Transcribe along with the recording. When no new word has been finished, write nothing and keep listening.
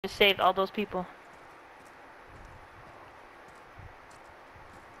Just saved all those people.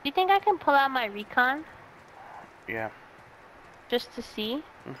 Do you think I can pull out my recon? Yeah. Just to see?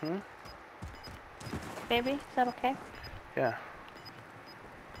 Mm-hmm. Maybe? Is that okay? Yeah.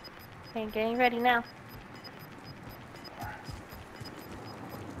 Okay, getting ready now.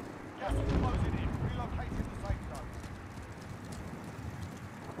 Gas is closing in. Relocating the safe zone.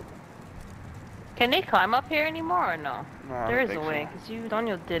 Can they climb up here anymore or no? No, I There don't is a think way, so. because you,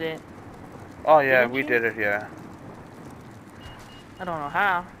 Daniel did it. Oh yeah, Didn't we you? did it. Yeah. I don't know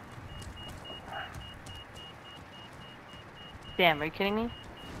how. Damn, are you kidding me?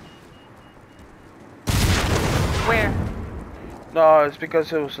 Where? No, it's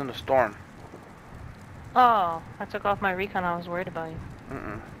because it was in the storm. Oh, I took off my recon. I was worried about you.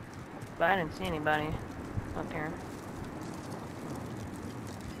 Mm-mm. But I didn't see anybody up here.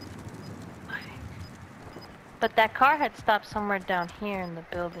 But that car had stopped somewhere down here in the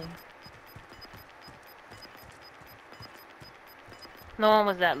building. No one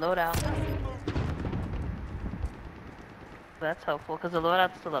was at loadout. That's helpful, because the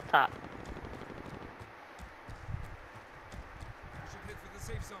loadout's still up top. Should head for the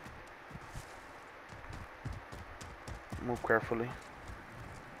safe zone. Move carefully.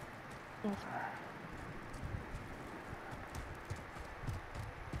 Yes.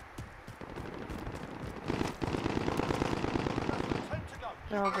 Time to go.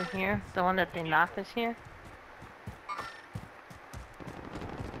 They're over here. The one that they knocked is here.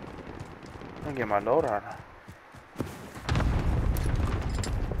 I get my load on.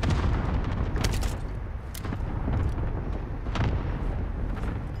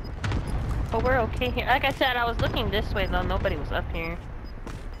 But we're okay here. Like I said, I was looking this way though. Nobody was up here.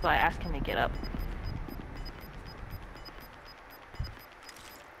 So I asked him to get up.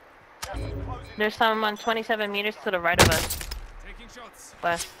 Gas is closing. There's someone 27 meters to the right of us. Taking shots.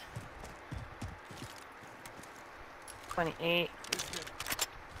 West. 28.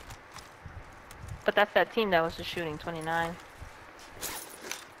 But that's that team that was just shooting. 29.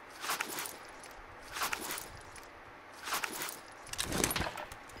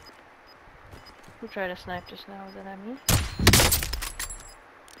 Who tried to snipe just now? Was it at me?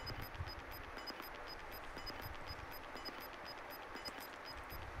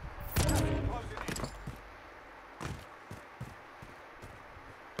 Gas is closing in.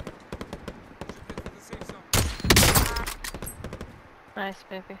 Should head for the safe zone. Nice,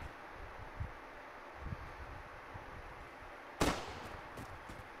 baby.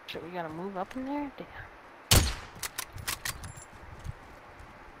 Shit, we gotta move up in there? Damn.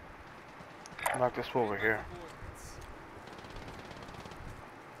 Knock this over here.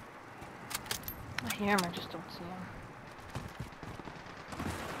 I hear him, I just don't see him.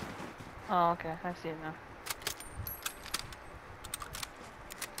 Oh, okay, I see it now.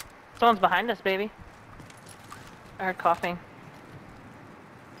 Someone's behind us, baby. I heard coughing.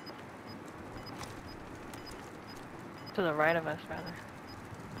 To the right of us, rather.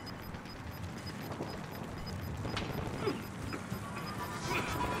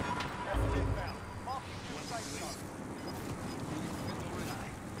 Gas is inbound. Marking new safe zone.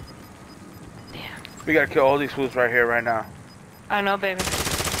 Damn. We gotta kill all these fools right here, right now. I know, baby.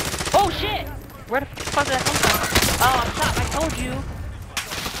 Oh, shit! Where the fuck did that come from? Oh, I'm shot. I told you.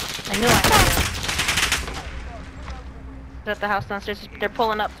 I knew I had it. It's at the house downstairs. They're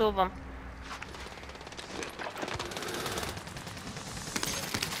pulling up, 2 of them.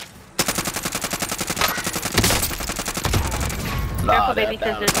 Careful, baby,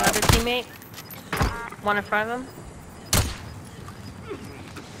 because there's another teammate. One in front of him.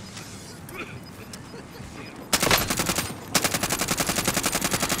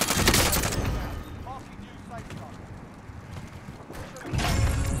 Marking new safe zone.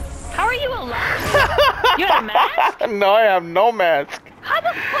 How are you alive? You had a mask? No, I have no mask. How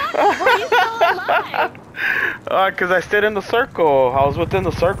the fuck were you still alive? Cause I stayed in the circle. I was within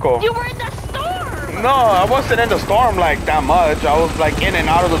the circle. You were in the storm! No, I wasn't in the storm like that much. I was like in and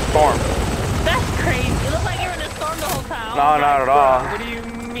out of the storm. That's crazy. It looked like you were in the storm the whole time. No, not at all. What do you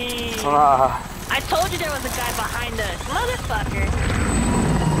mean? I I told you there was a guy behind us. Motherfucker.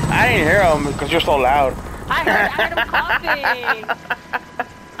 didn't hear him because you're so loud. I heard him coughing.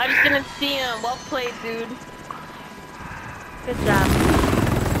 I just didn't see him. Well played, dude. Good job.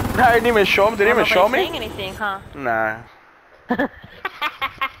 I didn't even show him. Didn't even show Saying me. anything, huh? Nah.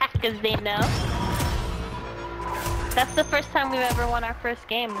 Because they know. That's the first time we've ever won our first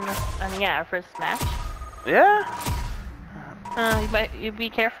game. Yeah, our first match. Yeah. You be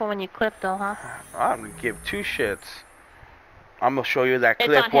careful when you clip, though, huh? I'm gonna give 2 shits. I'm gonna show you that It's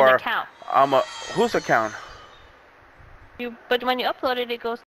clip on his where account. whose account? But when you upload it, it goes